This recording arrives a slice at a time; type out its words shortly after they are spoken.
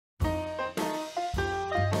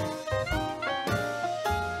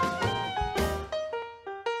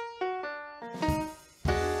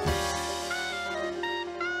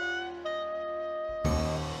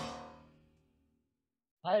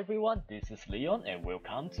everyone, this is Leon and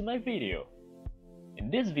welcome to my video. In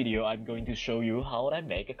this video, I'm going to show you how I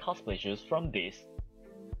make a cosplay shoes from this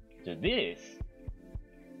to this.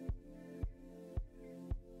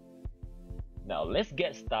 Now let's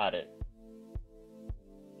get started.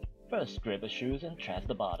 First, scrape the shoes and trace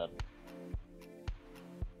the bottom.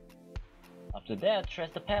 After that, trace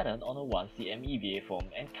the pattern on a 1cm EVA foam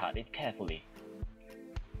and cut it carefully.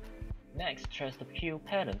 Next, trace the heel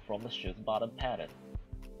pattern from the shoe's bottom pattern.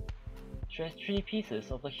 Trace 3 pieces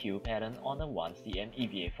of the heel pattern on a 1cm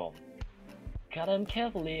EVA foam. Cut them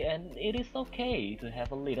carefully and it is okay to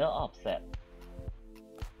have a little offset.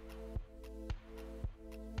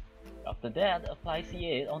 After that, apply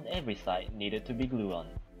CA on every side needed to be glued on.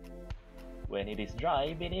 When it is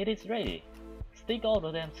dry, mean it is ready. Stick all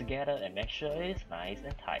of them together and make sure it is nice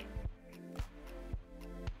and tight.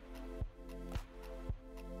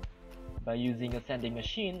 By using a sanding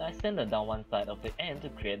machine, I sanded down one side of the end to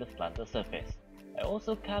create a slanted surface. I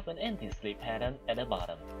also carved an anti-slip pattern at the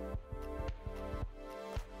bottom.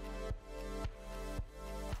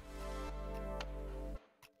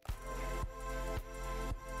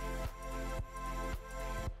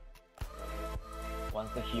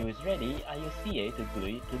 Once the heel is ready, I use CA to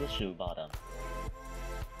glue it to the shoe bottom.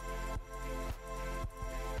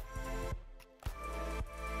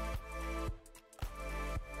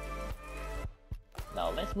 Now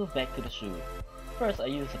let's move back to the shoe. First, I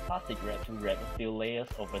use a plastic wrap to wrap a few layers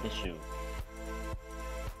over the shoe.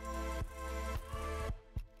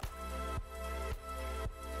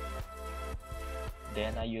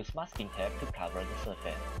 Then I use masking tape to cover the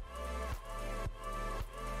surface.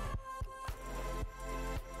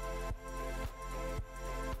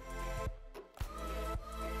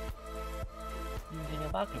 Using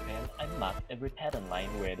a marker pen, I mark every pattern line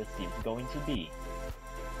where the seam is going to be.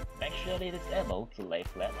 Make sure it is able to lay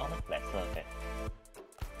flat on a flat surface.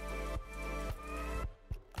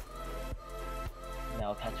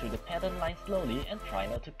 Now cut through the pattern line slowly and try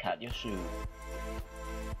not to cut your shoe.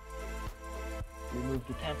 Remove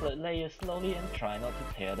the template layers slowly and try not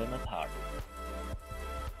to tear them apart.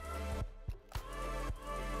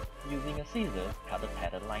 Using a scissors, cut the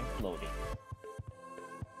pattern line slowly.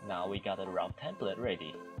 Now we got a rough template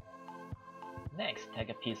ready. Next, take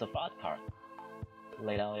a piece of art card.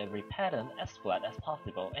 Lay down every pattern as flat as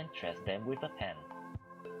possible and trace them with a pen.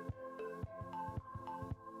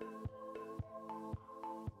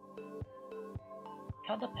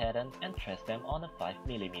 Cut the pattern and trace them on a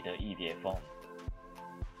 5mm EVA foam.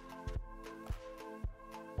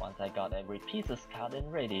 Once I got every pieces cut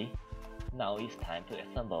and ready, now it's time to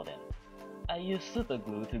assemble them. I use super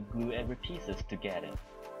glue to glue every pieces together.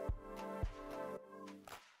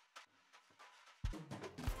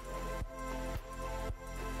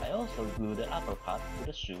 I also glue the upper part to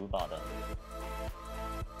the shoe bottom.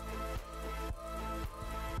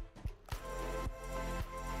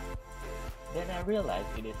 Then I realized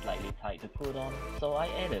it is slightly tight to put on, so I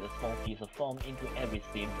added a small piece of foam into every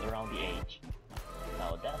seam around the edge.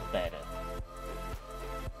 Now that's better.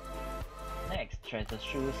 Next, trace the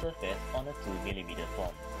shoe surface on a 2mm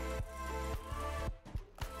foam.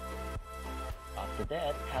 After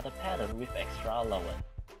that, cut a pattern with extra allowance.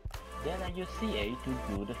 Then I use CA to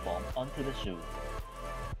glue the foam onto the shoe.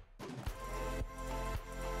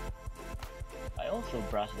 I also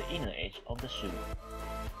brush the inner edge of the shoe.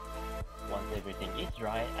 Once everything is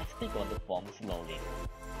dry, I stick on the foam slowly.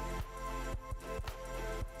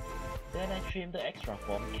 Then I trim the extra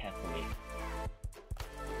foam carefully.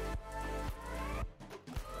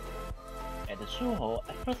 At the shoe hole,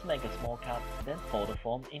 I first make a small cut, then fold the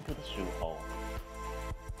foam into the shoe hole.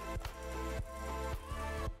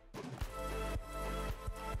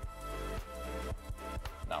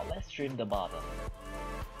 Now let's trim the bottom.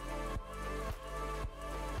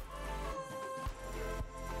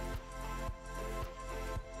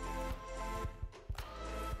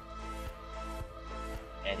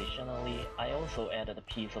 Additionally, I also added a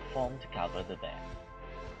piece of foam to cover the back.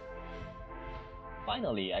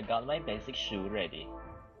 Finally, I got my basic shoe ready.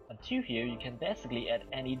 Until here, you can basically add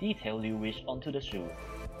any detail you wish onto the shoe.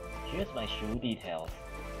 Here's my shoe details.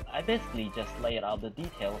 I basically just laid out the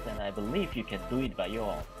details and I believe you can do it by your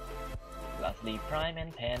own. Lastly, prime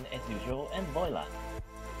and pan as usual and voila!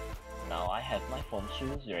 Now I have my foam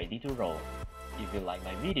shoes ready to roll. If you like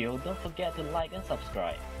my video, don't forget to like and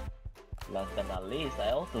subscribe. Last but not least, I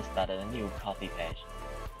also started a new coffee page.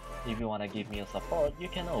 If you wanna give me a support, you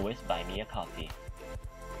can always buy me a coffee.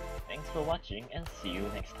 Thanks for watching and see you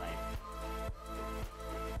next time.